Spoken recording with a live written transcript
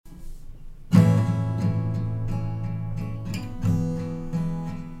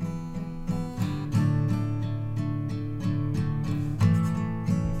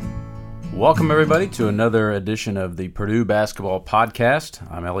Welcome, everybody, to another edition of the Purdue Basketball Podcast.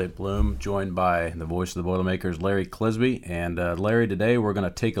 I'm Elliot Bloom, joined by the voice of the Boilermakers, Larry Clisby. And Larry, today we're going to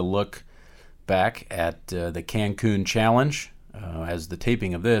take a look back at the Cancun Challenge. As the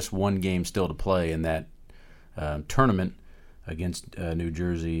taping of this, one game still to play in that tournament against New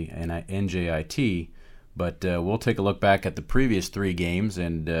Jersey and NJIT. But we'll take a look back at the previous three games,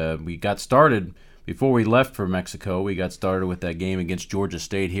 and we got started. Before we left for Mexico, we got started with that game against Georgia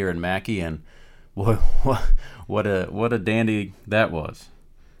State here in Mackey, and what a dandy that was.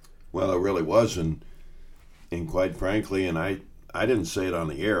 Well, it really was, and quite frankly, and I didn't say it on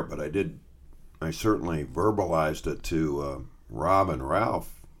the air, but I certainly verbalized it to Rob and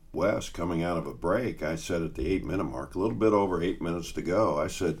Ralph West coming out of a break. I said at the 8-minute mark, a little bit over 8 minutes to go, I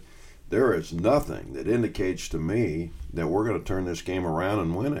said, there is nothing that indicates to me that we're going to turn this game around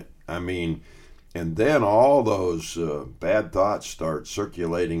and win it. I mean, and then all those bad thoughts start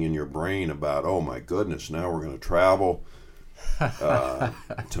circulating in your brain about, oh my goodness, now we're going to travel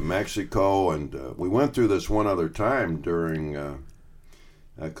to Mexico. And we went through this one other time during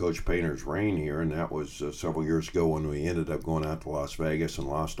Coach Painter's reign here, and that was several years ago when we ended up going out to Las Vegas and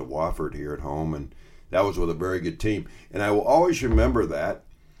lost to Wofford here at home. And that was with a very good team. And I will always remember that,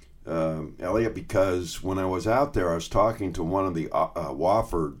 Elliot, because when I was out there, I was talking to one of the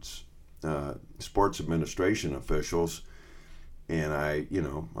Wofford's sports administration officials, and I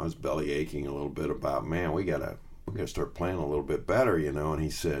was belly aching a little bit about, man, we gotta start playing a little bit better, and he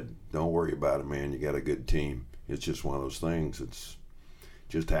said, don't worry about it, man, you got a good team. It's just one of those things. It's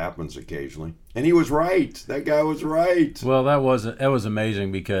just happens occasionally. And he was right. That guy was right. Well, that was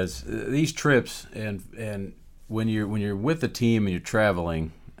amazing, because these trips and when you're with the team and you're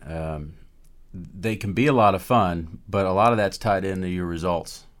traveling, they can be a lot of fun, but a lot of that's tied into your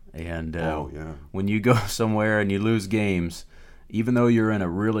results. And when you go somewhere and you lose games, even though you're in a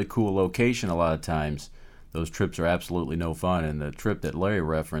really cool location a lot of times, those trips are absolutely no fun. And the trip that Larry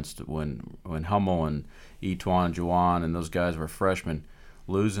referenced when Hummel and Etuan, Juwan, and those guys were freshmen,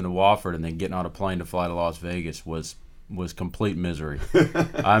 losing to Wofford and then getting on a plane to fly to Las Vegas was complete misery.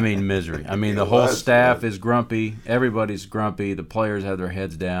 I mean, misery. I mean, the whole staff is grumpy. Everybody's grumpy. The players have their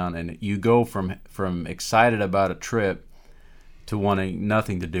heads down. And you go from excited about a trip to wanting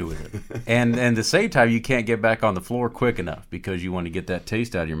nothing to do with it. And at the same time, you can't get back on the floor quick enough because you want to get that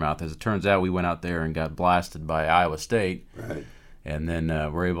taste out of your mouth. As it turns out, we went out there and got blasted by Iowa State. Right. And then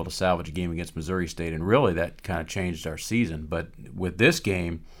we're able to salvage a game against Missouri State, and really that kind of changed our season. But with this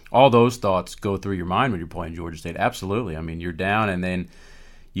game, all those thoughts go through your mind when you're playing Georgia State. Absolutely. I mean, you're down, and then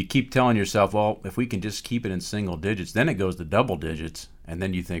you keep telling yourself, well, if we can just keep it in single digits, then it goes to double digits, and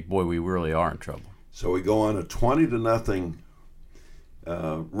then you think, boy, we really are in trouble. So we go on a 20-0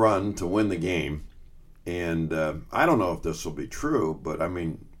 run to win the game, and I don't know if this will be true, but I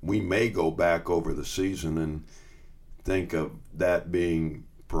mean, we may go back over the season and think of that being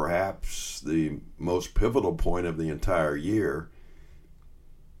perhaps the most pivotal point of the entire year.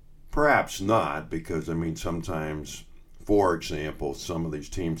 Perhaps not, because I mean, sometimes, for example, some of these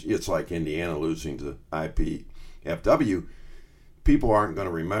teams, it's like Indiana losing to IPFW, people aren't going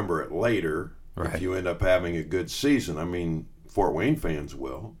to remember it later. Right. If you end up having a good season. I mean, Fort Wayne fans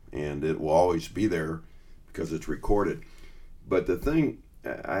will, and it will always be there because it's recorded. But the thing,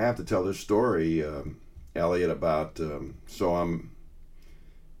 I have to tell this story, Elliot, about, so I'm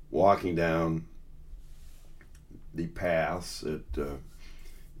walking down the paths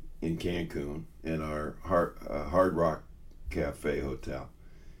in Cancun at our Hard Rock Cafe hotel,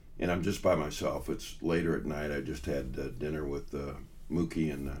 and I'm just by myself. It's later at night. I just had dinner with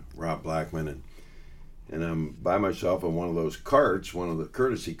Mookie and Rob Blackman, and I'm by myself, and one of those carts, one of the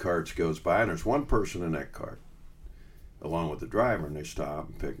courtesy carts goes by, and there's one person in that cart along with the driver, and they stop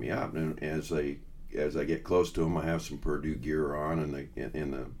and pick me up. And as I get close to them, I have some Purdue gear on, and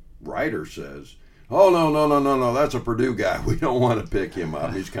the rider says, oh, no, that's a Purdue guy. We don't want to pick him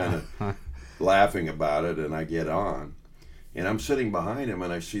up. He's kind of laughing about it, and I get on. And I'm sitting behind him,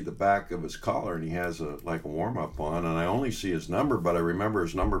 and I see the back of his collar, and he has a warm-up on, and I only see his number, but I remember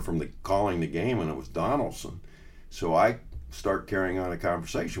his number from calling the game, and it was Donaldson. So I start carrying on a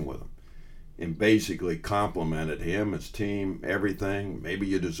conversation with him and basically complimented him, his team, everything. Maybe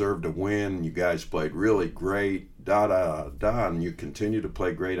you deserve to win. You guys played really great, and you continue to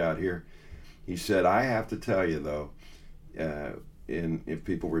play great out here. He said, I have to tell you, though, and if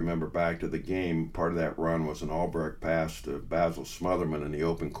people remember back to the game, part of that run was an Albrecht pass to Basil Smotherman in the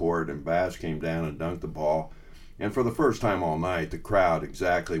open court, and Baz came down and dunked the ball. And for the first time all night, the crowd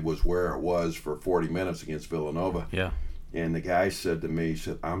exactly was where it was for 40 minutes against Villanova. Yeah. And the guy said to me, he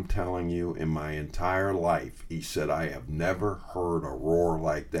said, I'm telling you, in my entire life, he said, I have never heard a roar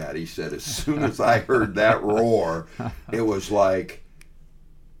like that. He said, as soon as I heard that roar, it was like,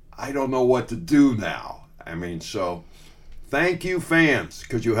 I don't know what to do now. I mean, so thank you, fans,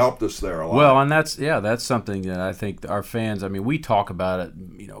 because you helped us there a lot. Well, and that's something that I think our fans, I mean, we talk about it.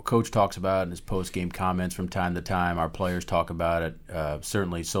 You know, Coach talks about it in his post-game comments from time to time. Our players talk about it.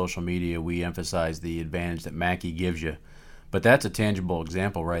 Certainly social media, we emphasize the advantage that Mackey gives you. But that's a tangible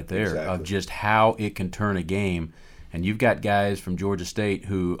example right there of just how it can turn a game. And you've got guys from Georgia State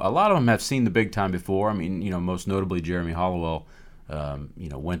who, a lot of them have seen the big time before. I mean, you know, most notably Jeremy Hollowell,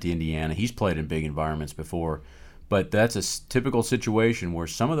 went to Indiana. He's played in big environments before. But that's a typical situation where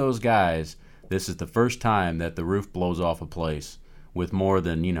some of those guys, this is the first time that the roof blows off a place with more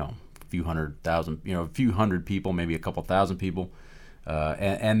than, a few hundred people, maybe a couple thousand people.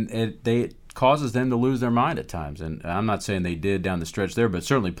 And it causes them to lose their mind at times. And I'm not saying they did down the stretch there, but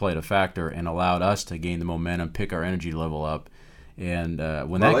certainly played a factor and allowed us to gain the momentum, pick our energy level up. And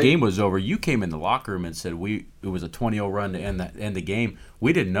when that game was over, you came in the locker room and said it was a 20-0 run to end the game.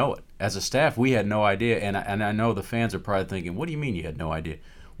 We didn't know it. As a staff, we had no idea. And I know the fans are probably thinking, what do you mean you had no idea?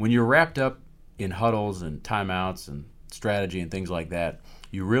 When you're wrapped up in huddles and timeouts and strategy and things like that,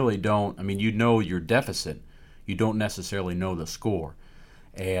 you really don't. I mean, you know your deficit. You don't necessarily know the score.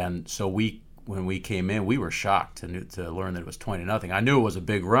 And so when we came in, we were shocked to learn that it was 20-0. I knew it was a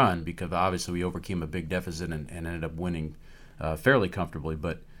big run because obviously we overcame a big deficit and ended up winning fairly comfortably.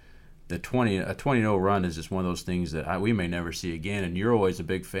 But a 20-0 run is just one of those things that we may never see again. And you're always a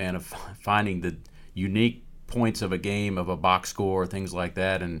big fan of finding the unique points of a game, of a box score, things like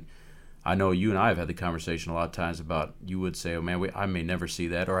that. And I know you and I have had the conversation a lot of times about, you would say, oh man, I may never see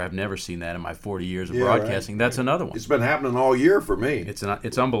that, or I've never seen that in my 40 years of broadcasting. Right. That's another one. It's been happening all year for me. It's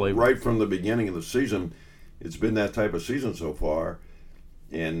unbelievable. Right from the beginning of the season, it's been that type of season so far.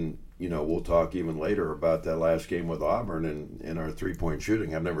 And, we'll talk even later about that last game with Auburn and our three-point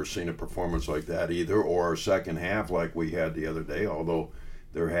shooting. I've never seen a performance like that either, or a second half like we had the other day, although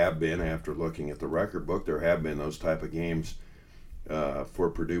there have been, after looking at the record book, there have been those type of games for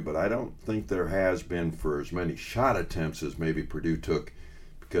Purdue, but I don't think there has been for as many shot attempts as maybe Purdue took,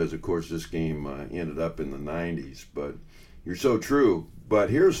 because of course this game ended up in the 90s. But you're so true. But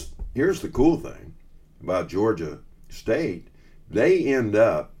here's the cool thing about Georgia State: they end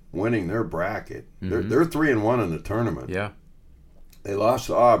up winning their bracket. Mm-hmm. They're 3-1 in the tournament. Yeah. They lost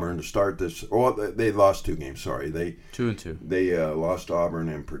to Auburn to start this. Well, they lost 2 games. Sorry, 2-2. They lost to Auburn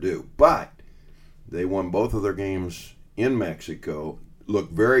and Purdue, but they won both of their games in Mexico.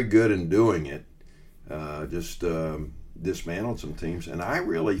 Looked very good in doing it. Just dismantled some teams, and I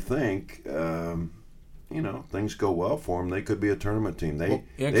really think things go well for them. They could be a tournament team. They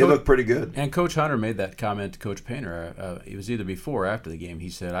look pretty good. And Coach Hunter made that comment to Coach Painter. It was either before or after the game. He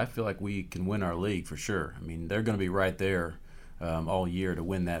said, "I feel like we can win our league for sure. I mean, they're going to be right there all year to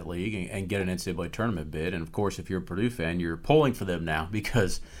win that league and get an NCAA tournament bid. And of course, if you're a Purdue fan, you're pulling for them now,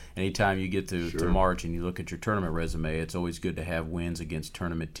 because anytime you get to March and you look at your tournament resume, it's always good to have wins against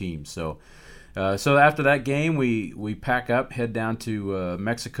tournament teams. So after that game, we pack up, head down to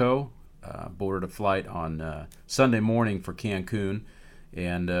Mexico, boarded a flight on Sunday morning for Cancun,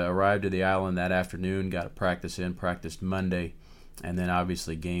 and arrived at the island that afternoon, got a practice in, practiced Monday, and then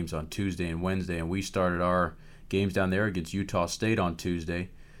obviously games on Tuesday and Wednesday. And we started our games down there against Utah State on Tuesday,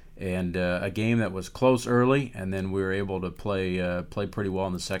 and a game that was close early, and then we were able to play pretty well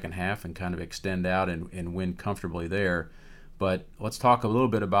in the second half and kind of extend out and win comfortably there. But let's talk a little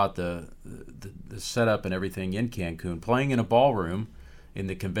bit about the setup and everything in Cancun. Playing in a ballroom in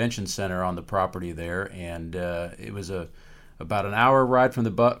the convention center on the property there, and it was about an hour ride from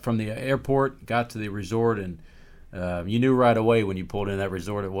the airport. Got to the resort, and you knew right away when you pulled in that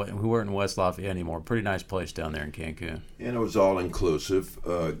resort we weren't in West Lafayette anymore. Pretty nice place down there in Cancun. And it was all inclusive,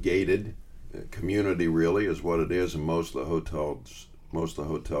 gated community really is what it is, and most of the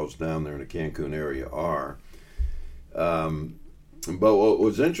hotels down there in the Cancun area are. But what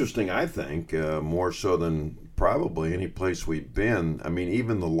was interesting, I think, more so than probably any place we've been, I mean,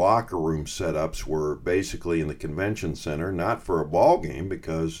 even the locker room setups were basically in the convention center, not for a ball game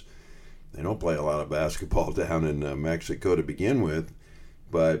because they don't play a lot of basketball down in Mexico to begin with,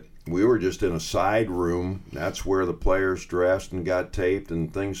 but we were just in a side room. That's where the players dressed and got taped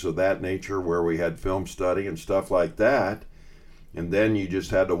and things of that nature, where we had film study and stuff like that. And then you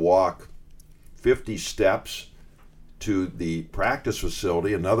just had to walk 50 steps to the practice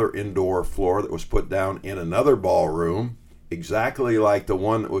facility, another indoor floor that was put down in another ballroom, exactly like the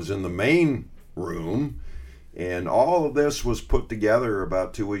one that was in the main room. And all of this was put together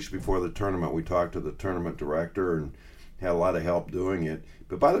about 2 weeks before the tournament. We talked to the tournament director and had a lot of help doing it.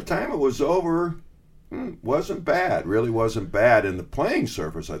 But by the time it was over, wasn't bad. Really wasn't bad. And the playing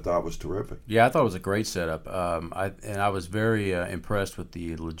surface, I thought, was terrific. Yeah, I thought it was a great setup. I was very impressed with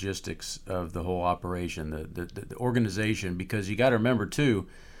the logistics of the whole operation, the organization, because you got to remember, too,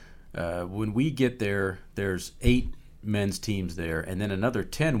 when we get there, there's 8 men's teams there, and then another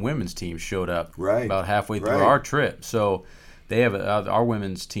 10 women's teams showed up about halfway through our trip. So they have our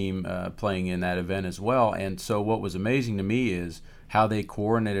women's team playing in that event as well. And so what was amazing to me is how they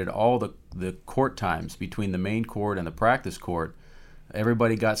coordinated all the court times between the main court and the practice court.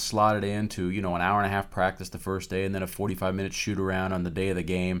 Everybody got slotted into, an hour and a half practice the first day and then a 45-minute shoot around on the day of the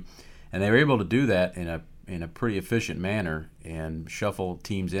game. And they were able to do that in a pretty efficient manner and shuffle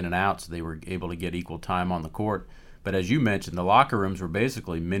teams in and out so they were able to get equal time on the court. But as you mentioned, the locker rooms were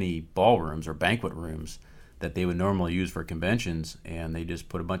basically mini ballrooms or banquet rooms that they would normally use for conventions, and they just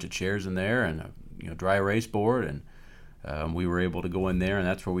put a bunch of chairs in there and a dry erase board, and we were able to go in there, and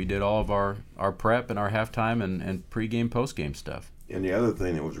that's where we did all of our prep and our halftime and pregame, postgame stuff. And the other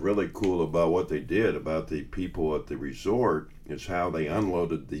thing that was really cool about what they did, about the people at the resort, is how they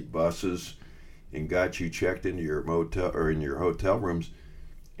unloaded the buses and got you checked into your motel or in your hotel rooms.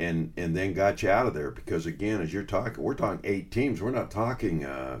 And then got you out of there, because again, as we're talking 8 teams. We're not talking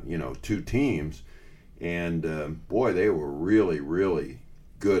 2 teams, and boy, they were really, really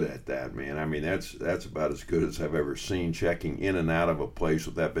good at that, man. I mean, that's about as good as I've ever seen, checking in and out of a place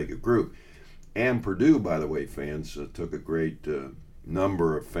with that big a group. And Purdue, by the way, fans took a great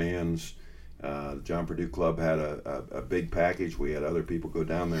number of fans. The John Purdue Club had a big package. We had other people go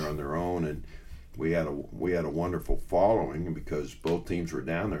down there on their own, and we had a wonderful following because both teams were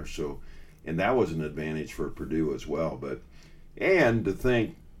down there. So, and that was an advantage for Purdue as well. And to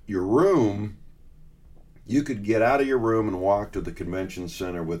think your room, you could get out of your room and walk to the convention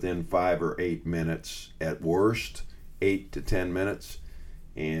center within 5 or 8 minutes at worst, 8 to 10 minutes.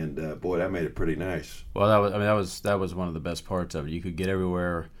 And boy, that made it pretty nice. Well, that was one of the best parts of it. You could get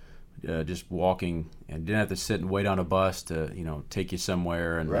everywhere. Just walking, and didn't have to sit and wait on a bus to take you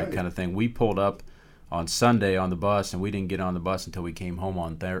somewhere and that kind of thing. We pulled up on Sunday on the bus, and we didn't get on the bus until we came home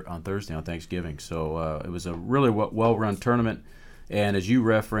on Thursday on Thanksgiving. So it was a really well-run tournament. And as you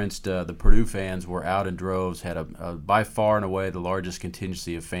referenced, the Purdue fans were out in droves, had a by far and away the largest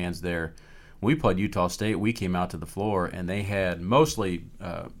contingency of fans there. When we played Utah State, we came out to the floor, and they had mostly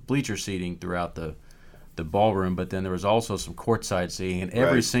bleacher seating throughout the ballroom, but then there was also some courtside seating, and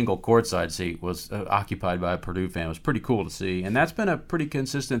every single courtside seat was occupied by a Purdue fan. It was pretty cool to see, and that's been a pretty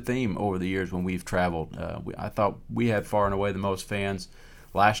consistent theme over the years when we've traveled. I thought we had far and away the most fans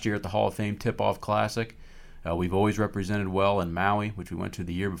last year at the Hall of Fame Tip-Off Classic. We've always represented well in Maui, which we went to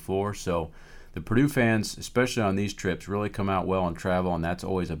the year before, so the Purdue fans, especially on these trips, really come out well in travel, and that's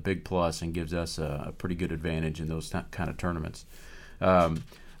always a big plus and gives us a pretty good advantage in those kind of tournaments.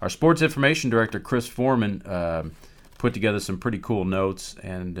 Our sports information director, Chris Foreman, put together some pretty cool notes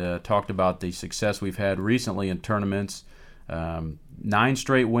and talked about the success we've had recently in tournaments. 9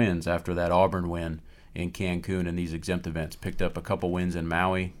 straight wins after that Auburn win in Cancun in these exempt events. Picked up a couple wins in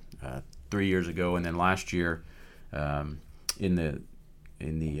Maui 3 years ago, and then last year in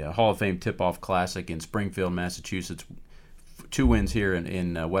the Hall of Fame Tip-Off Classic in Springfield, Massachusetts. 2 wins here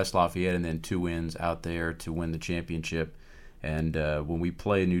in West Lafayette, and then 2 wins out there to win the championship. And when we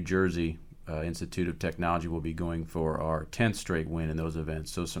play New Jersey Institute of Technology, we'll be going for our 10th straight win in those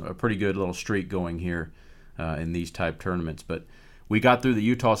events. So a pretty good little streak going here in these type tournaments. But we got through the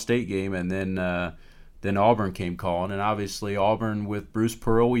Utah State game, and then Auburn came calling. And obviously Auburn with Bruce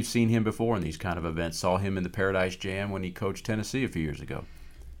Pearl, we've seen him before in these kind of events. Saw him in the Paradise Jam when he coached Tennessee a few years ago.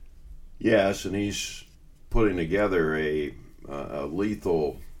 Yes, and he's putting together a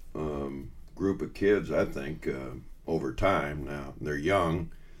lethal group of kids, I think, over time. Now, they're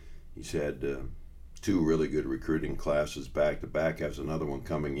young. He's had 2 really good recruiting classes back-to-back, has another one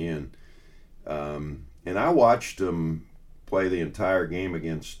coming in. And I watched him play the entire game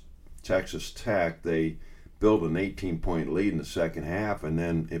against Texas Tech. They built an 18-point lead in the second half, and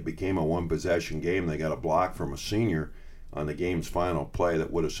then it became a 1-possession game. They got a block from a senior on the game's final play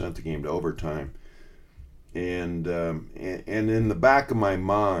that would have sent the game to overtime. And in the back of my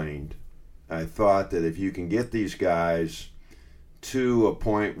mind, I thought that if you can get these guys to a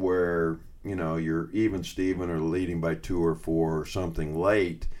point where, you're even Steven or leading by 2 or 4 or something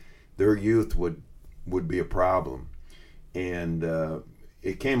late, their youth would be a problem. And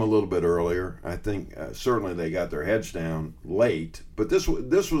it came a little bit earlier. I think certainly they got their heads down late, but this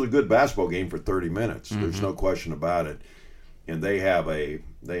was a good basketball game for 30 minutes. Mm-hmm. There's no question about it. And they have a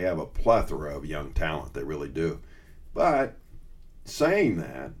plethora of young talent. They really do. But saying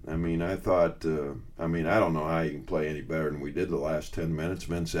that, I mean, I thought, I don't know how you can play any better than we did the last 10 minutes.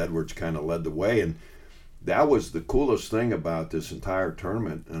 Vince Edwards kind of led the way, and that was the coolest thing about this entire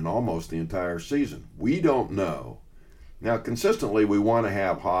tournament and almost the entire season. We don't know. Now, consistently, we want to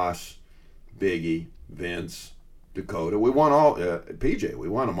have Haas, Biggie, Vince, Dakota. We want all, PJ, we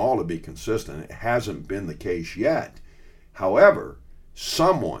want them all to be consistent. It hasn't been the case yet. However,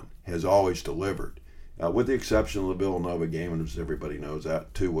 someone has always delivered. With the exception of the Villanova game, and as everybody knows,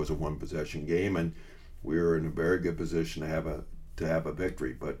 that too was a one-possession game, and we were in a very good position to have a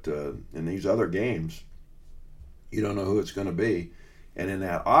victory. But in these other games, you don't know who it's going to be. And in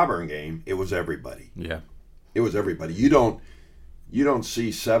that Auburn game, it was everybody. Yeah, it was everybody. You don't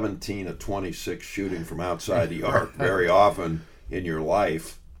see 17 of 26 shooting from outside the arc very often in your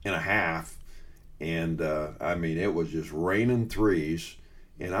life in a half. And it was just raining threes.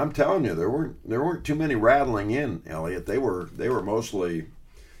 And I'm telling you, there weren't too many rattling in, Elliot. They were mostly,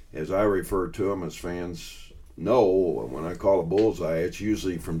 as I refer to them, as fans know, when I call a bullseye, it's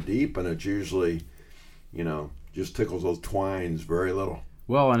usually from deep, and it's usually, just tickles those twines very little.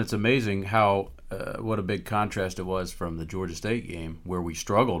 Well, and it's amazing how what a big contrast it was from the Georgia State game, where we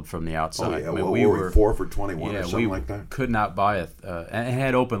struggled from the outside. Oh, yeah. We were 4 for 21 or something like that. Could not buy it. And it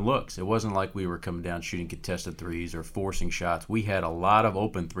had open looks. It wasn't like we were coming down shooting contested threes or forcing shots. We had a lot of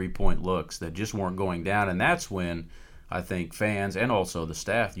open three-point looks that just weren't going down, and that's when I think fans and also the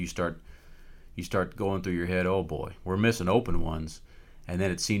staff, you start going through your head, oh boy, we're missing open ones, and then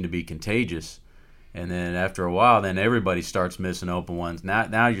it seemed to be contagious. And then after a while, then everybody starts missing open ones.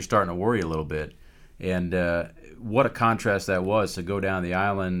 Now you're starting to worry a little bit. And what a contrast that was to go down the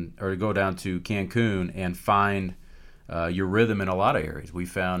island or to go down to Cancun and find your rhythm in a lot of areas. We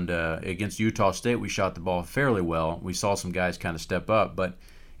found against Utah State, we shot the ball fairly well. We saw some guys kind of step up. But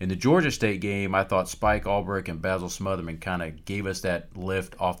in the Georgia State game, I thought Spike Albrecht and Basil Smotherman kind of gave us that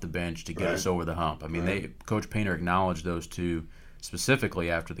lift off the bench to get us over the hump. I mean, Coach Painter acknowledged those two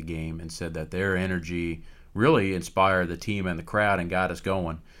specifically after the game and said that their energy really inspired the team and the crowd and got us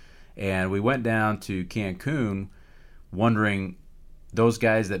going. And we went down to Cancun wondering, those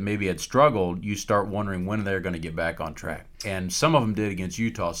guys that maybe had struggled, you start wondering when they're going to get back on track. And some of them did against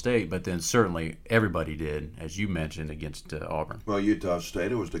Utah State, but then certainly everybody did, as you mentioned, against Auburn. Well, Utah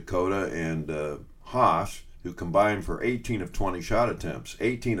State, it was Dakota and Haas, who combined for 18 of 20 shot attempts,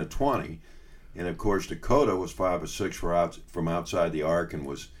 18 of 20. And, of course, Dakota was 5 of 6 from outside the arc and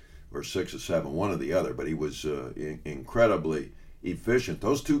or 6 of 7, one or the other. But he was incredibly efficient.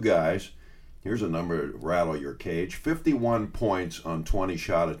 Those two guys, here's a number to rattle your cage, 51 points on 20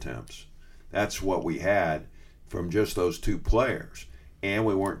 shot attempts. That's what we had from just those two players. And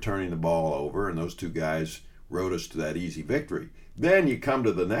we weren't turning the ball over, and those two guys rode us to that easy victory. Then you come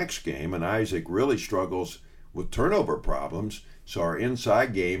to the next game, and Isaac really struggles with turnover problems. So our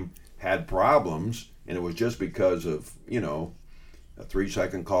inside game had problems, and it was just because of, a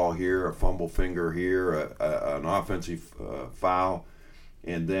 3-second call here, a fumble finger here, an offensive foul,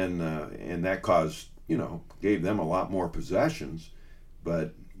 and then and that caused, gave them a lot more possessions.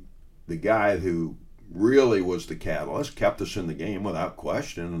 But the guy who really was the catalyst, kept us in the game without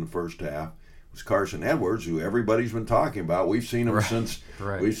question in the first half, was Carson Edwards, who everybody's been talking about. We've seen him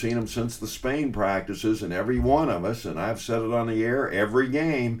we've seen him since the Spain practices, and every one of us, and I've said it on the air, every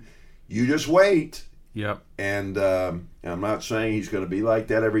game, you just wait. Yep. And I'm not saying he's going to be like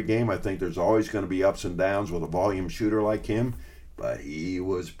that every game. I think there's always going to be ups and downs with a volume shooter like him. But he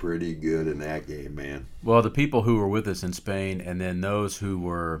was pretty good in that game, man. Well, the people who were with us in Spain, and then those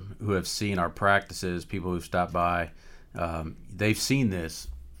who have seen our practices, people who've stopped by, they've seen this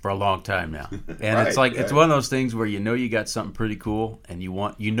for a long time now. And Right, it's like right. it's one of those things where you got something pretty cool, and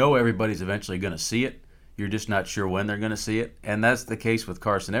everybody's eventually going to see it. You're just not sure when they're going to see it. And that's the case with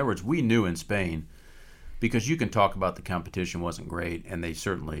Carson Edwards. We knew in Spain, because you can talk about the competition wasn't great, and they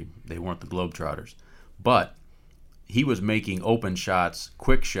weren't the Globetrotters. But he was making open shots,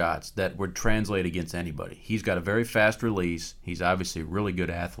 quick shots that would translate against anybody. He's got a very fast release. He's obviously a really good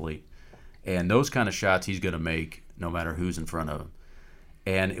athlete. And those kind of shots he's going to make no matter who's in front of him.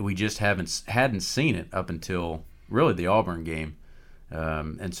 And we just hadn't seen it up until really the Auburn game.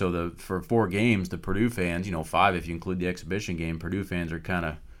 And so for 4 games, the Purdue fans, 5 if you include the exhibition game, Purdue fans are kind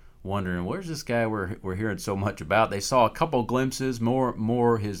of wondering, where's this guy we're hearing so much about? They saw a couple glimpses,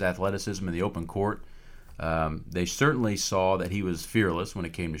 more his athleticism in the open court. They certainly saw that he was fearless when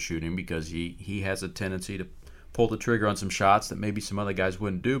it came to shooting, because he has a tendency to pull the trigger on some shots that maybe some other guys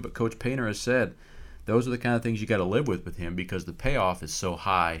wouldn't do. But Coach Painter has said those are the kind of things you got to live with him, because the payoff is so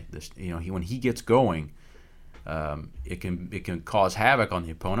high. When he gets going, it can cause havoc on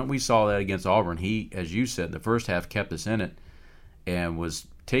the opponent. We saw that against Auburn. He, as you said, the first half kept us in it, and was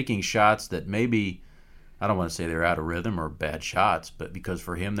taking shots that maybe, I don't want to say they're out of rhythm or bad shots, but because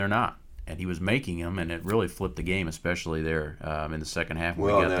for him they're not. And he was making them, and it really flipped the game, especially there in the second half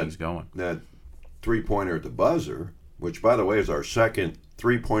when we got things going. That three-pointer at the buzzer, which, by the way, is our second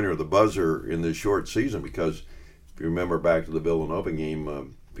three-pointer at the buzzer in this short season, because if you remember back to the Villanova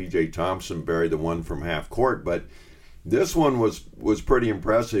game, P.J. Thompson buried the one from half court, but this one was pretty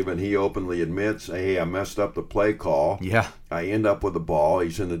impressive, and he openly admits, hey, I messed up the play call. Yeah. I end up with the ball.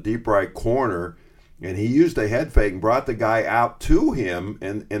 He's in the deep right corner, and he used a head fake and brought the guy out to him,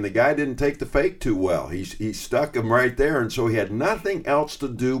 and the guy didn't take the fake too well. He stuck him right there, and so he had nothing else to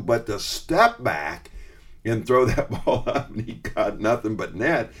do but to step back and throw that ball up, and he got nothing but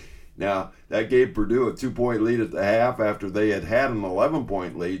net. Now, that gave Purdue a 2-point lead at the half after they had an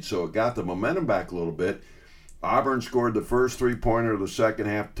 11-point lead, so it got the momentum back a little bit. Auburn scored the first three-pointer of the second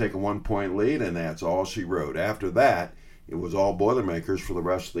half to take a 1-point lead, and that's all she wrote. After that, it was all Boilermakers for the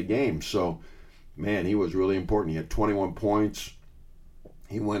rest of the game. So, man, he was really important. He had 21 points.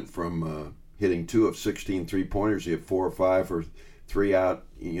 He went from hitting 2 of 16 three-pointers. He had 4 or 5 for 3 out,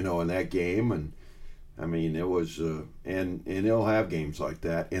 in that game. And, I mean, it was and he'll have games like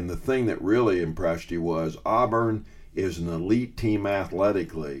that. And the thing that really impressed you was Auburn is an elite team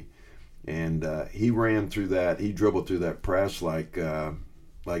athletically. And he ran through that. He dribbled through that press like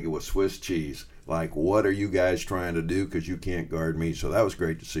it was Swiss cheese. Like, what are you guys trying to do? Because you can't guard me. So that was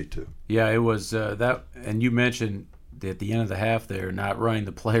great to see too. Yeah, it was that. And you mentioned at the end of the half there, not running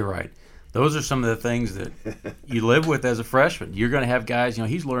the play right. Those are some of the things that you live with as a freshman. You're going to have guys.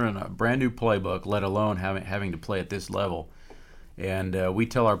 He's learning a brand new playbook, let alone having to play at this level. And we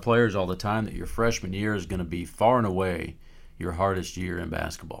tell our players all the time that your freshman year is going to be far and away your hardest year in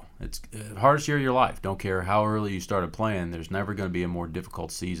basketball. It's the hardest year of your life. Don't care how early you started playing. There's never going to be a more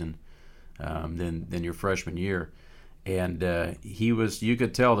difficult season than your freshman year. And you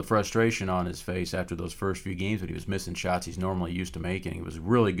could tell the frustration on his face after those first few games, but he was missing shots he's normally used to making. It was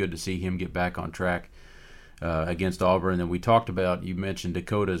really good to see him get back on track against Auburn. And then we talked about, you mentioned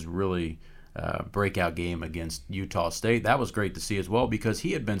Dakota's really breakout game against Utah State. That was great to see as well, because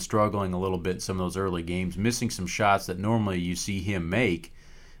he had been struggling a little bit in some of those early games, missing some shots that normally you see him make.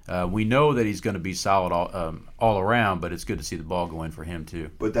 We know that he's going to be solid all around, but it's good to see the ball go in for him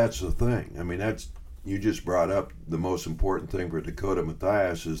too. But that's the thing. I mean, you just brought up the most important thing for Dakota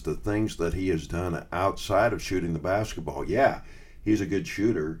Mathias is the things that he has done outside of shooting the basketball. Yeah, he's a good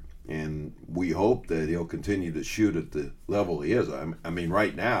shooter, and we hope that he'll continue to shoot at the level he is. I mean,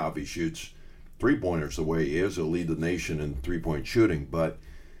 right now, if he shoots three-pointers the way he is, he'll lead the nation in three-point shooting. But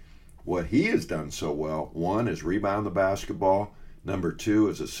what he has done so well, one, is rebound the basketball. Number 2,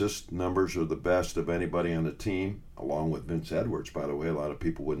 his assist numbers are the best of anybody on the team, along with Vince Edwards, by the way. A lot of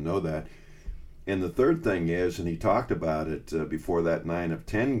people wouldn't know that. And the third thing is, and he talked about it before that 9 of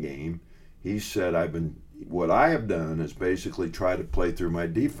 10 game, he said, what I have done is basically try to play through my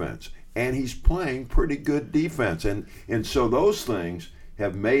defense. And he's playing pretty good defense. And so those things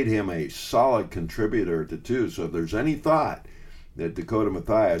have made him a solid contributor to 2. So if there's any thought that Dakota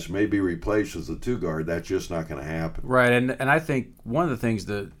Mathias may be replaced as the 2 guard, that's just not going to happen. Right, and I think one of the things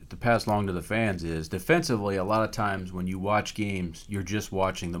to pass along to the fans is defensively, a lot of times when you watch games, you're just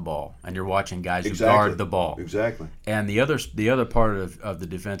watching the ball, and you're watching guys who guard the ball. Exactly. And the other part of the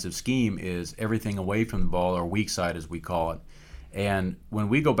defensive scheme is everything away from the ball, or weak side as we call it. And when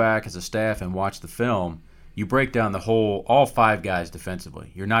we go back as a staff and watch the film, you break down all 5 guys defensively.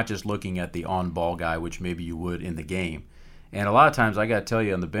 You're not just looking at the on-ball guy, which maybe you would in the game. And a lot of times, I got to tell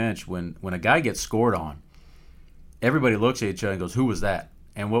you, on the bench, when a guy gets scored on, everybody looks at each other and goes, who was that?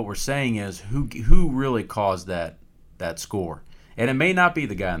 And what we're saying is, who really caused that score? And it may not be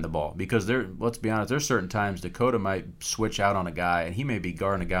the guy on the ball, because let's be honest, there's certain times Dakota might switch out on a guy, and he may be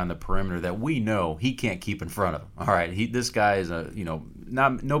guarding a guy on the perimeter that we know he can't keep in front of him. All right, this guy is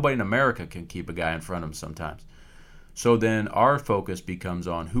nobody in America can keep a guy in front of him sometimes. So then our focus becomes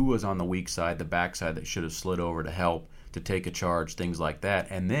on who was on the weak side, the backside that should have slid over to help, to take a charge, things like that.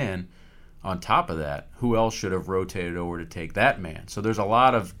 And then on top of that, who else should have rotated over to take that man? So there's a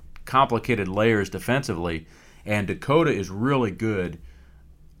lot of complicated layers defensively, and Dakota is really good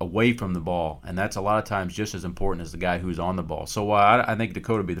away from the ball, and that's a lot of times just as important as the guy who's on the ball. So while I think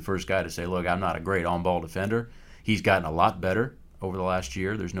Dakota would be the first guy to say, look, I'm not a great on-ball defender, he's gotten a lot better over the last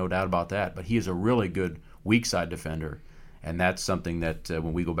year. There's no doubt about that. But he is a really good weak side defender, and that's something that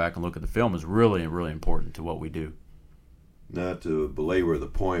when we go back and look at the film is really, really important to what we do. Not to belabor the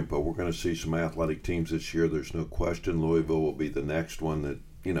point, but we're going to see some athletic teams this year. There's no question Louisville will be the next one that,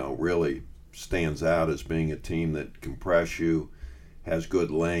 really stands out as being a team that can press you, has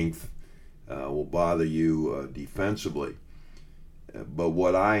good length, will bother you defensively. But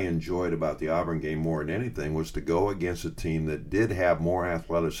what I enjoyed about the Auburn game more than anything was to go against a team that did have more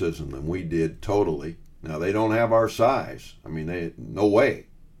athleticism than we did totally. Now, they don't have our size. I mean, no way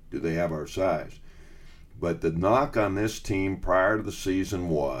do they have our size. But the knock on this team prior to the season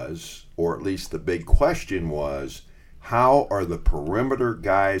was, or at least the big question was, how are the perimeter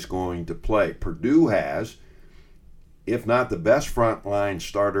guys going to play? Purdue has, if not the best frontline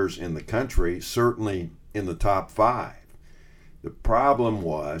starters in the country, certainly in the top 5. The problem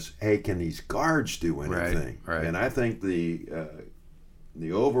was, hey, can these guards do anything? Right. And I think the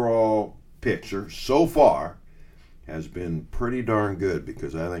overall picture so far has been pretty darn good,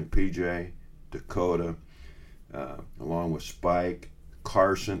 because I think PJ, Dakota, along with Spike,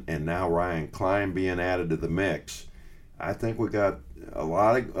 Carson, and now Ryan Klein being added to the mix, I think we got a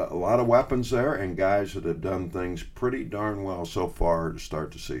lot of weapons there, and guys that have done things pretty darn well so far to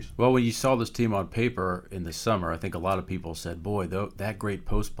start the season. Well, when you saw this team on paper in the summer, I think a lot of people said, boy, that great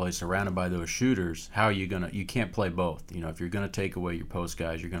post play surrounded by those shooters, how are you going to – you can't play both. You know, if you're going to take away your post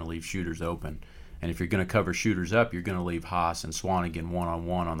guys, you're going to leave shooters open. And if you're going to cover shooters up, you're going to leave Haas and Swanigan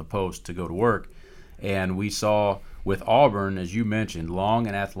one-on-one on the post to go to work. And we saw with Auburn, as you mentioned, long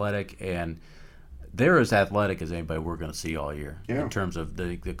and athletic, and they're as athletic as anybody we're going to see all year in terms of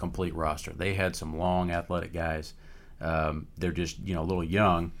the complete roster. They had some long, athletic guys. They're just a little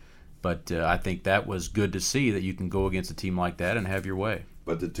young, but I think that was good to see that you can go against a team like that and have your way.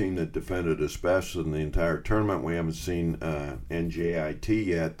 But the team that defended us best in the entire tournament, we haven't seen NJIT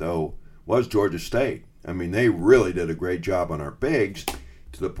yet, though, was Georgia State. I mean, they really did a great job on our bigs,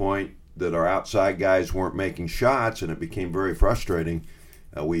 to the point that our outside guys weren't making shots, and it became very frustrating.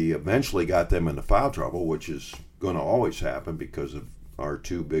 We eventually got them into foul trouble, which is going to always happen because of our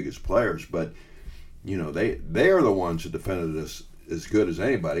 2 biggest players. But, they are the ones who defended us as good as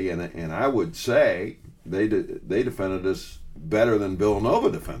anybody, and I would say they defended us better than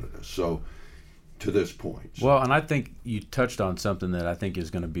Villanova defended us. So, to this point. Well, and I think you touched on something that I think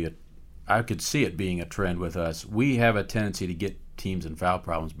is going to be I could see it being a trend with us. We have a tendency to get teams in foul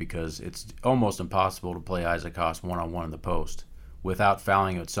problems because it's almost impossible to play Isaac Haas one-on-one in the post without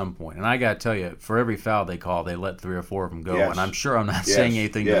fouling at some point. And I got to tell you, for every foul they call, they let 3 or 4 of them go. Yes. And I'm sure I'm not saying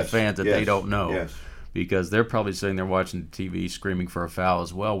anything to the fans that they don't know, because they're probably sitting there watching TV screaming for a foul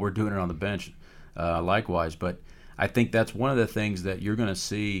as well. We're doing it on the bench likewise. But I think that's one of the things that you're going to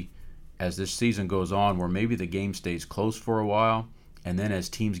see as this season goes on, where maybe the game stays close for a while, and then as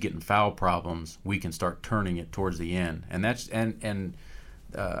teams get in foul problems, we can start turning it towards the end. And that's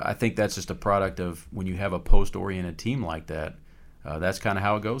I think that's just a product of when you have a post-oriented team like that. That's kind of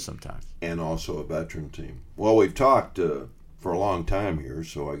how it goes sometimes. And also a veteran team. Well, we've talked for a long time here,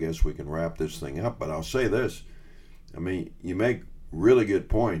 so I guess we can wrap this thing up. But I'll say this. I mean, you make really good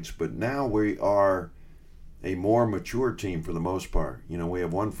points, but now we are a more mature team for the most part. We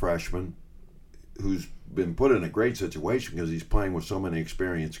have one freshman who's been put in a great situation because he's playing with so many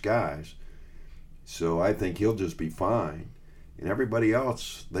experienced guys. So I think he'll just be fine. And everybody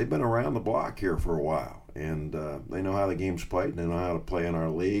else, they've been around the block here for a while. And they know how the game's played. They know how to play in our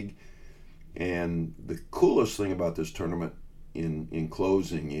league. And the coolest thing about this tournament in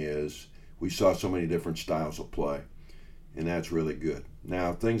closing is we saw so many different styles of play. And that's really good.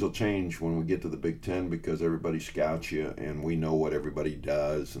 Now, things will change when we get to the Big Ten because everybody scouts you and we know what everybody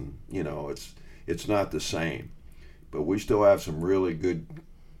does. And, it's not the same. But we still have some really good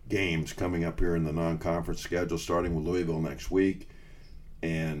games coming up here in the non-conference schedule, starting with Louisville next week.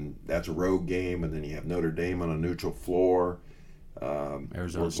 And that's a road game. And then you have Notre Dame on a neutral floor.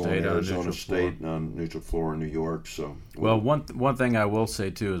 Arizona State on neutral floor in New York. So, well, one thing I will say,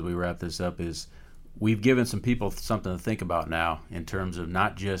 too, as we wrap this up is we've given some people something to think about now in terms of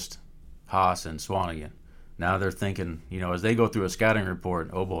not just Haas and Swanigan. Now they're thinking, as they go through a scouting report,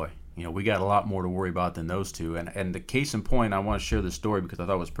 oh, boy. We got a lot more to worry about than those two. And the case in point, I want to share this story because I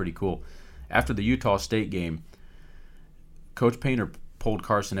thought it was pretty cool. After the Utah State game, Coach Painter pulled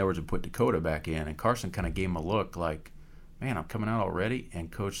Carson Edwards and put Dakota back in. And Carson kind of gave him a look like, man, I'm coming out already?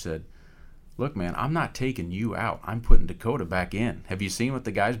 And Coach said, look, man, I'm not taking you out. I'm putting Dakota back in. Have you seen what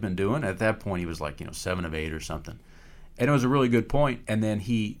the guy's been doing? At that point, he was like, 7 of 8 or something. And it was a really good point. And then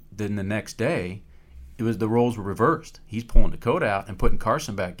the next day, the roles were reversed. He's pulling Dakota out and putting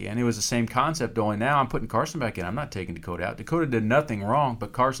Carson back in. It was the same concept, only now I'm putting Carson back in. I'm not taking Dakota out. Dakota did nothing wrong,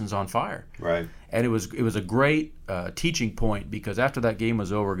 but Carson's on fire. Right. And it was a great teaching point because after that game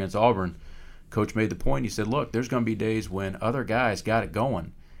was over against Auburn, Coach made the point. He said, look, there's going to be days when other guys got it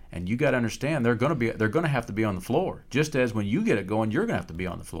going, and you got to understand they're going to have to be on the floor. Just as when you get it going, you're going to have to be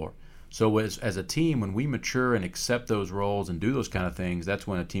on the floor. So as a team, when we mature and accept those roles and do those kind of things, that's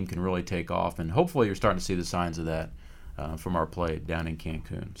when a team can really take off. And hopefully you're starting to see the signs of that from our play down in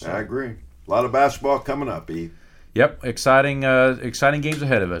Cancun. So. I agree. A lot of basketball coming up, Eve. Yep, exciting games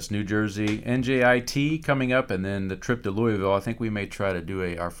ahead of us. New Jersey, NJIT coming up, and then the trip to Louisville. I think we may try to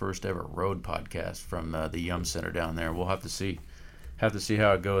do our first ever road podcast from the Yum Center down there. We'll have to see how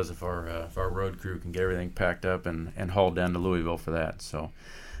it goes if our road crew can get everything packed up and hauled down to Louisville for that. So,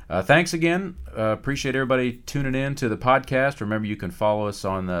 thanks again. Appreciate everybody tuning in to the podcast. Remember, you can follow us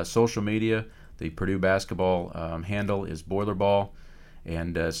on social media. The Purdue basketball handle is Boilerball.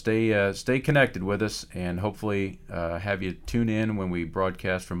 And stay connected with us, and hopefully have you tune in when we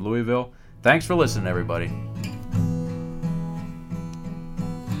broadcast from Louisville. Thanks for listening, everybody.